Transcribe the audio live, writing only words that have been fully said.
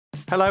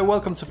Hello,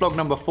 welcome to vlog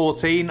number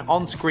 14.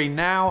 On screen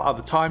now are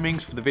the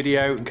timings for the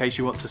video in case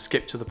you want to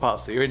skip to the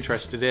parts that you're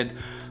interested in.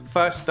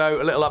 First though,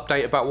 a little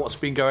update about what's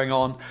been going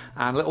on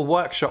and a little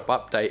workshop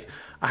update.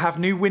 I have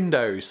new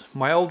windows.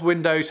 My old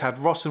windows had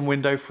rotten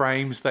window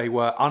frames, they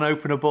were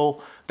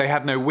unopenable, they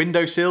had no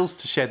window sills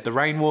to shed the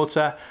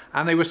rainwater,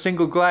 and they were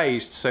single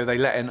glazed, so they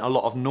let in a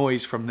lot of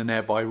noise from the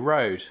nearby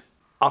road.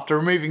 After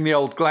removing the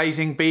old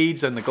glazing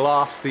beads and the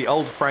glass, the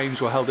old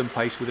frames were held in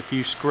place with a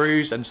few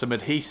screws and some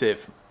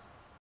adhesive.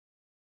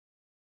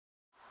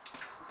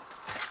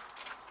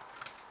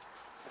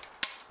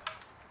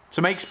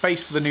 To make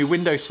space for the new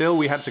windowsill,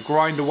 we had to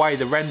grind away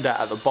the render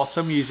at the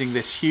bottom using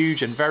this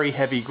huge and very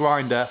heavy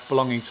grinder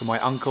belonging to my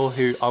uncle,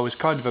 who I was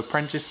kind of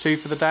apprenticed to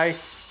for the day.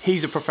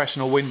 He's a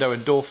professional window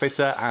and door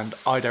fitter and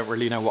I don't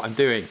really know what I'm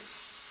doing.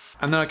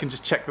 And then I can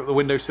just check that the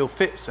windowsill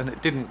fits, and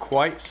it didn't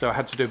quite, so I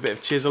had to do a bit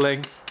of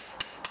chiseling.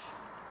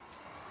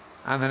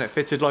 And then it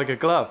fitted like a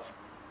glove.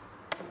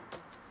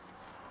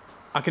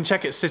 I can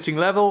check it's sitting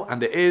level,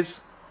 and it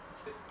is.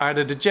 I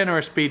added a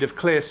generous bead of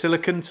clear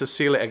silicone to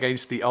seal it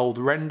against the old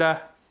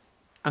render,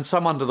 and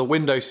some under the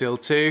windowsill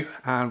too,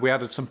 and we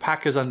added some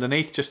packers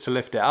underneath just to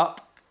lift it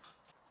up.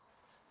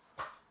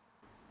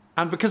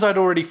 And because I'd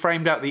already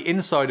framed out the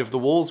inside of the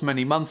walls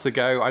many months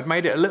ago, I'd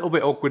made it a little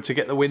bit awkward to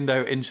get the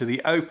window into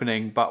the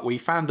opening, but we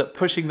found that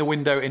pushing the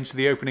window into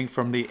the opening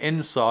from the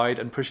inside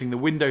and pushing the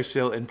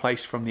windowsill in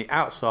place from the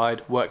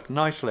outside worked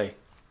nicely.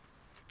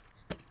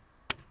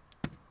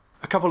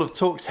 A couple of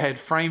Torx head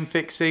frame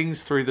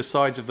fixings through the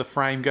sides of the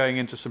frame going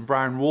into some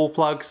brown wall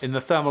plugs in the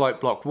thermalite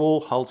block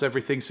wall holds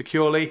everything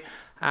securely,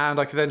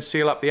 and I can then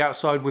seal up the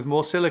outside with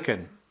more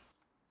silicone.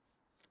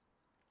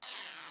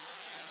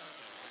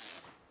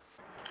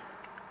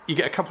 You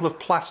get a couple of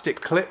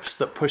plastic clips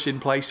that push in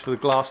place for the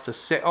glass to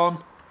sit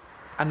on,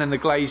 and then the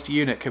glazed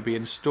unit can be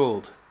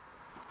installed.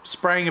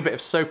 Spraying a bit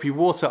of soapy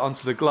water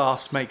onto the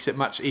glass makes it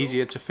much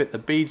easier to fit the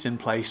beads in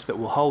place that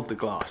will hold the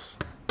glass.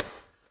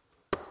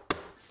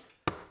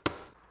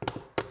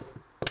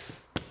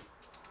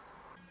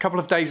 A couple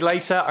of days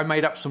later, I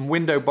made up some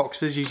window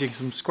boxes using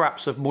some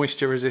scraps of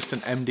moisture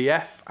resistant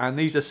MDF, and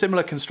these are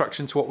similar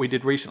construction to what we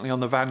did recently on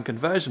the van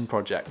conversion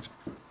project.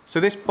 So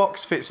this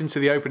box fits into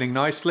the opening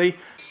nicely,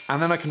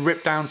 and then I can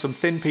rip down some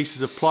thin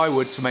pieces of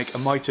plywood to make a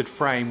mitered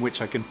frame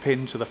which I can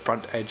pin to the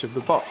front edge of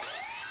the box.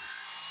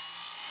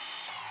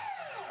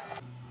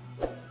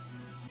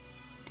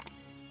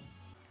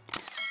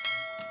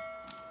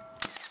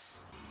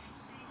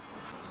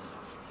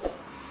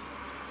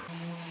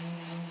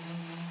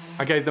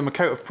 I gave them a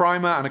coat of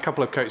primer and a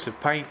couple of coats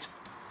of paint,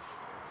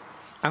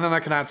 and then I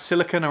can add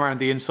silicone around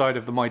the inside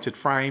of the mitered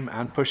frame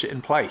and push it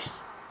in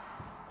place.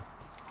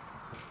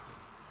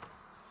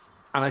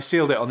 And I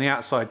sealed it on the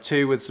outside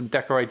too with some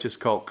decorator's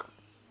caulk.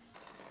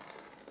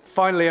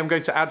 Finally, I'm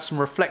going to add some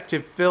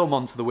reflective film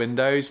onto the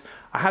windows.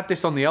 I had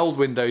this on the old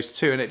windows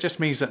too, and it just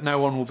means that no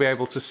one will be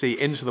able to see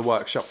into the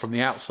workshop from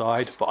the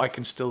outside, but I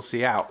can still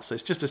see out, so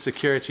it's just a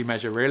security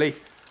measure really.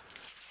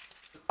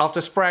 After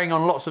spraying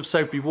on lots of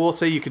soapy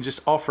water, you can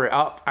just offer it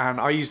up,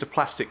 and I used a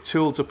plastic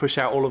tool to push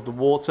out all of the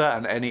water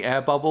and any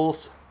air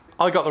bubbles.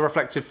 I got the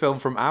reflective film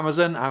from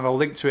Amazon, and I'll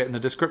link to it in the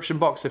description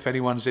box if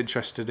anyone's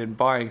interested in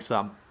buying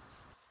some.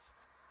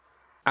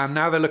 And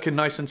now they're looking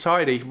nice and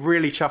tidy.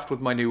 Really chuffed with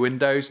my new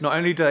windows. Not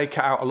only do they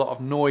cut out a lot of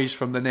noise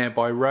from the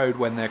nearby road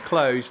when they're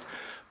closed,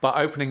 but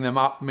opening them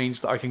up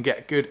means that I can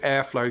get good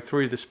airflow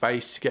through the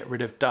space to get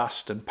rid of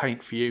dust and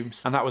paint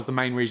fumes, and that was the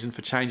main reason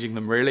for changing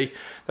them really.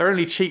 They're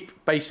only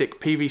cheap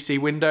basic PVC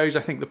windows. I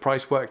think the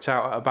price worked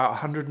out at about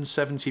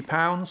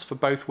 £170 for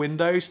both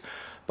windows,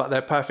 but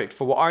they're perfect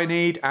for what I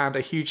need, and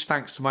a huge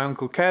thanks to my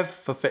Uncle Kev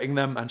for fitting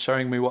them and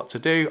showing me what to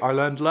do. I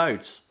learned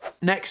loads.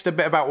 Next, a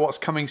bit about what's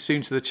coming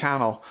soon to the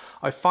channel.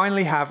 I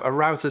finally have a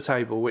router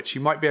table, which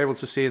you might be able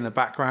to see in the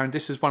background.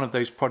 This is one of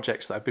those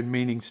projects that I've been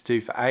meaning to do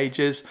for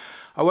ages.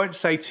 I won't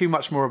say too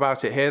much more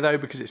about it here though,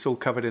 because it's all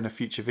covered in a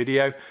future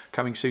video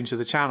coming soon to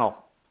the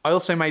channel. I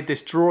also made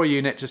this drawer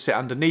unit to sit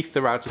underneath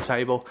the router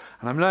table,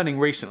 and I'm learning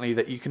recently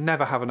that you can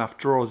never have enough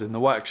drawers in the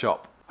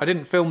workshop. I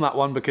didn't film that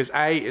one because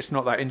A, it's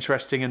not that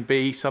interesting, and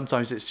B,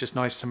 sometimes it's just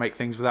nice to make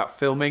things without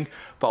filming,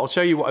 but I'll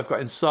show you what I've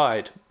got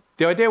inside.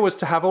 The idea was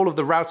to have all of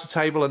the router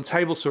table and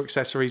table saw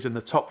accessories in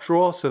the top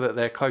drawer so that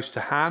they're close to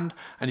hand,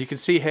 and you can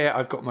see here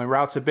I've got my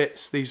router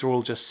bits. These are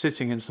all just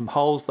sitting in some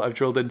holes that I've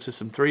drilled into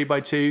some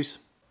 3x2s.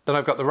 Then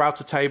I've got the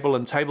router table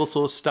and table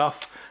saw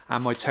stuff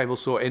and my table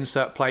saw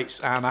insert plates,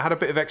 and I had a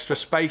bit of extra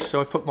space, so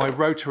I put my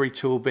rotary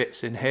tool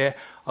bits in here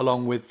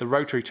along with the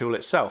rotary tool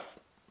itself.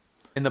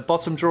 In the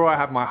bottom drawer I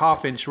have my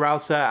 1/2"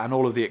 router and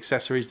all of the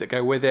accessories that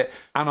go with it,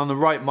 and on the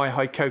right my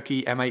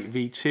Hikoki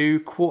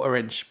M8V2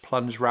 1/4"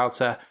 plunge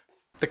router.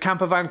 The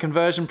camper van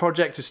conversion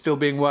project is still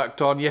being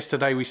worked on.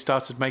 Yesterday we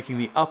started making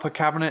the upper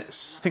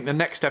cabinets. I think the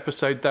next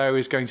episode though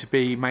is going to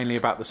be mainly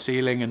about the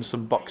ceiling and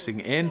some boxing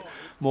in.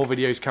 More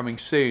videos coming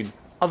soon.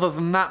 Other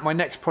than that, my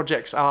next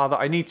projects are that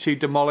I need to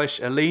demolish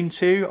a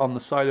lean-to on the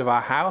side of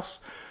our house.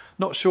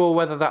 Not sure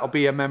whether that'll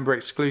be a member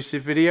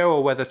exclusive video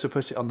or whether to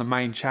put it on the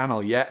main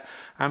channel yet.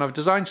 And I've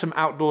designed some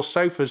outdoor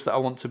sofas that I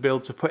want to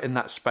build to put in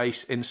that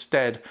space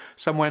instead.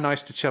 Somewhere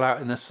nice to chill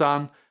out in the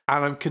sun.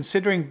 And I'm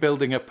considering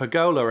building a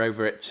pergola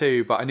over it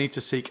too, but I need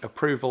to seek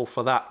approval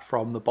for that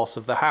from the boss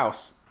of the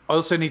house. I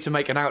also need to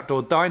make an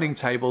outdoor dining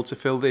table to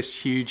fill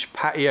this huge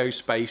patio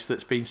space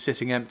that's been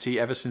sitting empty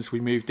ever since we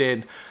moved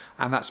in,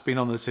 and that's been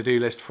on the to-do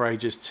list for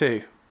ages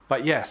too.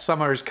 But yeah,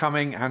 summer is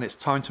coming and it's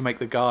time to make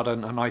the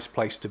garden a nice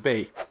place to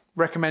be.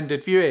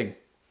 Recommended viewing.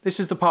 This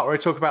is the part where I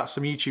talk about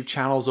some YouTube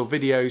channels or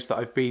videos that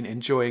I've been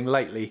enjoying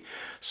lately.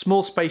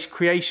 Small Space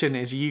Creation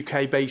is a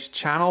UK-based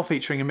channel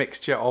featuring a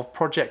mixture of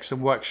projects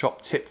and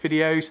workshop tip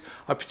videos.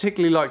 I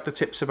particularly like the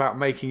tips about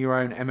making your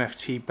own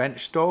MFT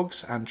bench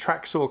dogs and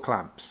track saw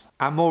clamps.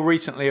 And more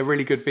recently, a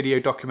really good video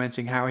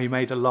documenting how he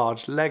made a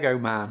large Lego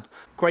man.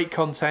 Great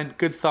content,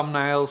 good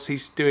thumbnails,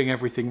 he's doing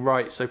everything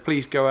right, so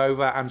please go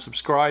over and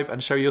subscribe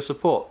and show your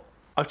support.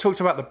 I've talked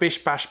about the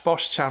Bish Bash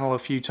Bosh channel a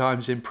few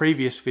times in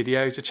previous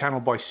videos, a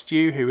channel by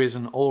Stu, who is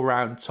an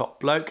all-round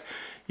top bloke.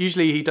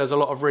 Usually he does a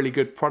lot of really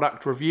good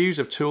product reviews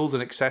of tools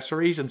and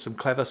accessories and some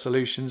clever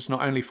solutions,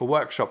 not only for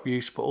workshop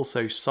use but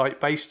also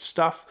site-based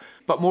stuff.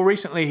 But more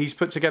recently he's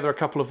put together a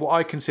couple of what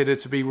I consider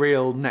to be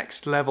real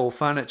next level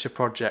furniture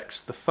projects.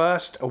 The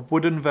first, a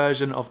wooden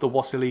version of the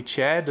Wassily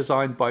chair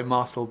designed by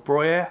Marcel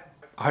Breuer.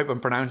 I hope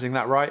I'm pronouncing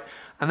that right.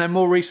 And then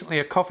more recently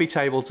a coffee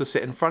table to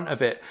sit in front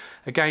of it,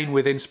 again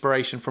with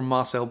inspiration from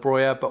Marcel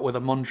Breuer but with a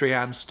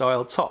Mondrian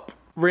style top.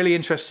 Really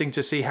interesting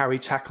to see how he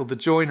tackled the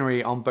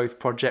joinery on both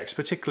projects,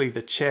 particularly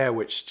the chair,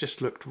 which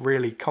just looked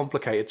really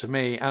complicated to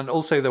me, and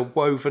also the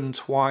woven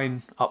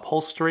twine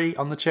upholstery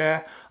on the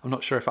chair. I'm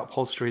not sure if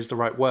upholstery is the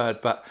right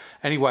word, but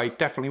anyway,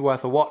 definitely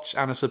worth a watch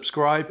and a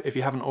subscribe if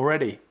you haven't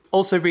already.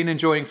 Also been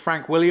enjoying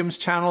Frank Williams'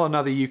 channel,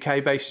 another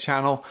UK-based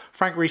channel.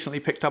 Frank recently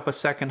picked up a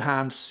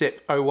second-hand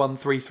SIP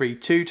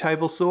 01332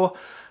 table saw,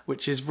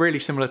 which is really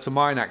similar to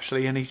mine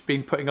actually, and he's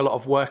been putting a lot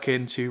of work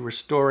into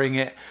restoring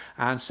it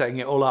and setting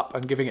it all up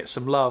and giving it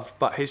some love.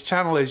 But his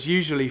channel is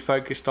usually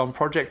focused on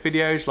project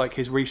videos like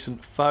his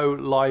recent faux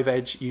live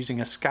edge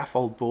using a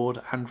scaffold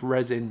board and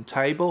resin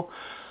table.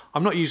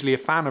 I'm not usually a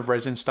fan of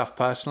resin stuff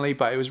personally,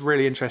 but it was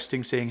really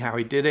interesting seeing how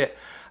he did it,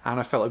 and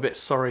I felt a bit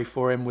sorry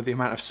for him with the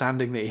amount of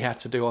sanding that he had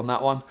to do on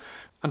that one.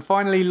 And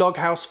finally,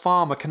 Loghouse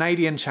Farm, a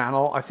Canadian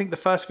channel. I think the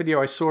first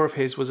video I saw of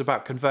his was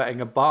about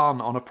converting a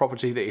barn on a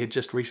property that he had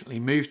just recently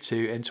moved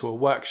to into a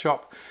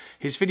workshop.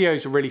 His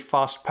videos are really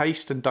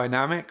fast-paced and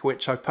dynamic,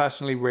 which I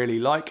personally really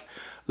like.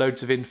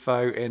 Loads of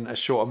info in a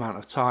short amount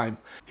of time.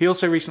 He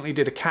also recently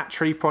did a cat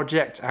tree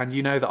project, and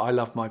you know that I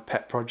love my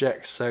pet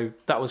projects, so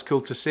that was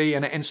cool to see,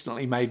 and it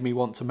instantly made me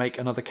want to make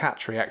another cat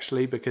tree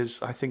actually,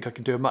 because I think I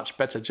can do a much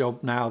better job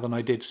now than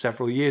I did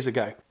several years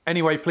ago.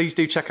 Anyway, please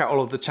do check out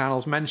all of the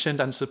channels mentioned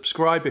and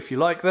subscribe if you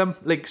like them.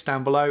 Links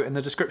down below in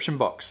the description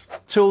box.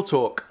 Tool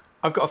talk.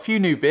 I've got a few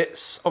new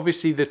bits,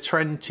 obviously the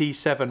Trend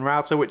T7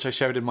 router, which I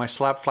showed in my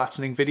slab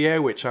flattening video,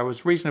 which I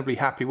was reasonably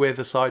happy with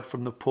aside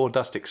from the poor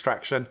dust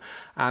extraction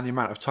and the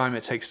amount of time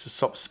it takes to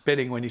stop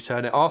spinning when you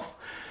turn it off.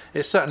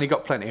 It's certainly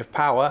got plenty of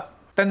power.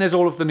 Then there's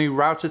all of the new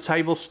router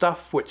table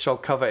stuff, which I'll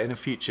cover in a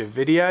future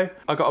video.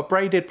 I got a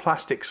braided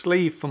plastic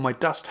sleeve for my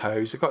dust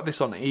hose. I got this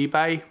on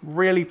eBay.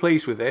 Really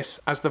pleased with this,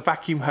 as the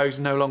vacuum hose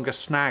no longer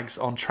snags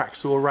on track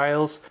saw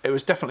rails. It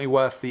was definitely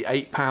worth the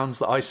 £8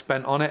 that I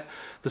spent on it.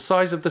 The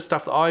size of the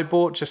stuff that I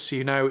bought, just so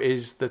you know,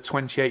 is the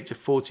 28 to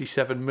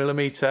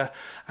 47mm,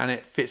 and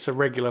it fits a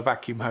regular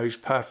vacuum hose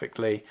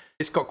perfectly.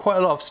 It's got quite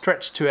a lot of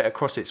stretch to it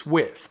across its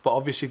width, but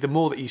obviously the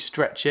more that you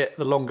stretch it,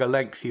 the longer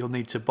length you'll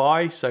need to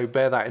buy, so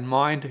bear that in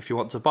mind if you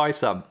want to buy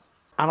some.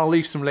 And I'll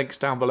leave some links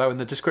down below in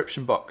the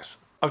description box.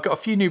 I've got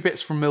a few new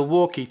bits from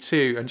Milwaukee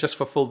too, and just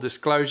for full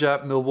disclosure,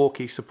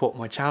 Milwaukee support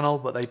my channel,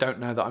 but they don't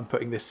know that I'm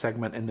putting this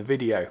segment in the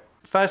video.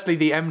 Firstly,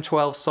 the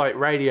M12 site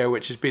radio,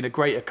 which has been a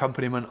great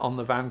accompaniment on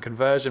the van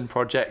conversion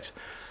project.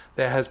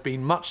 There has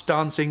been much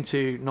dancing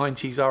to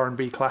 90s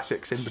R&B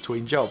classics in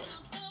between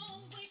jobs.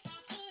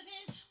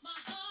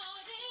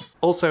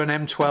 Also an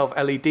M12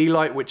 LED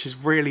light, which is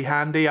really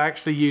handy. I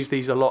actually use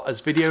these a lot as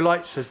video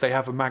lights, as they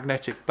have a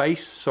magnetic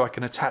base, so I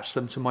can attach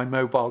them to my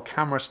mobile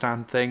camera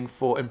stand thing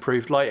for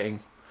improved lighting.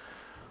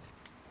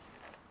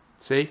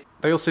 See?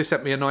 They also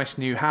sent me a nice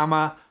new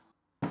hammer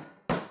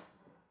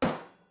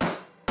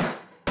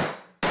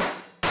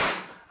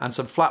and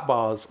some flat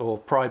bars or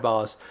pry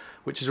bars,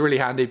 which is really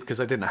handy because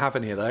I didn't have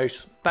any of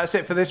those. That's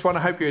it for this one. I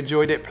hope you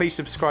enjoyed it. Please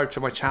subscribe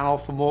to my channel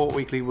for more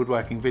weekly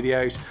woodworking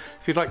videos.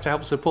 If you'd like to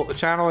help support the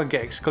channel and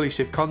get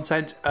exclusive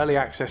content, early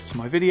access to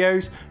my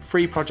videos,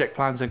 free project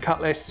plans and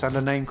cut lists, and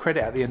a name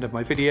credit at the end of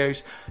my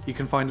videos, you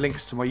can find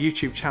links to my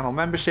YouTube channel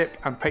membership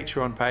and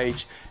Patreon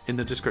page in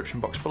the description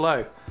box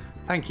below.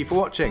 Thank you for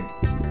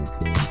watching.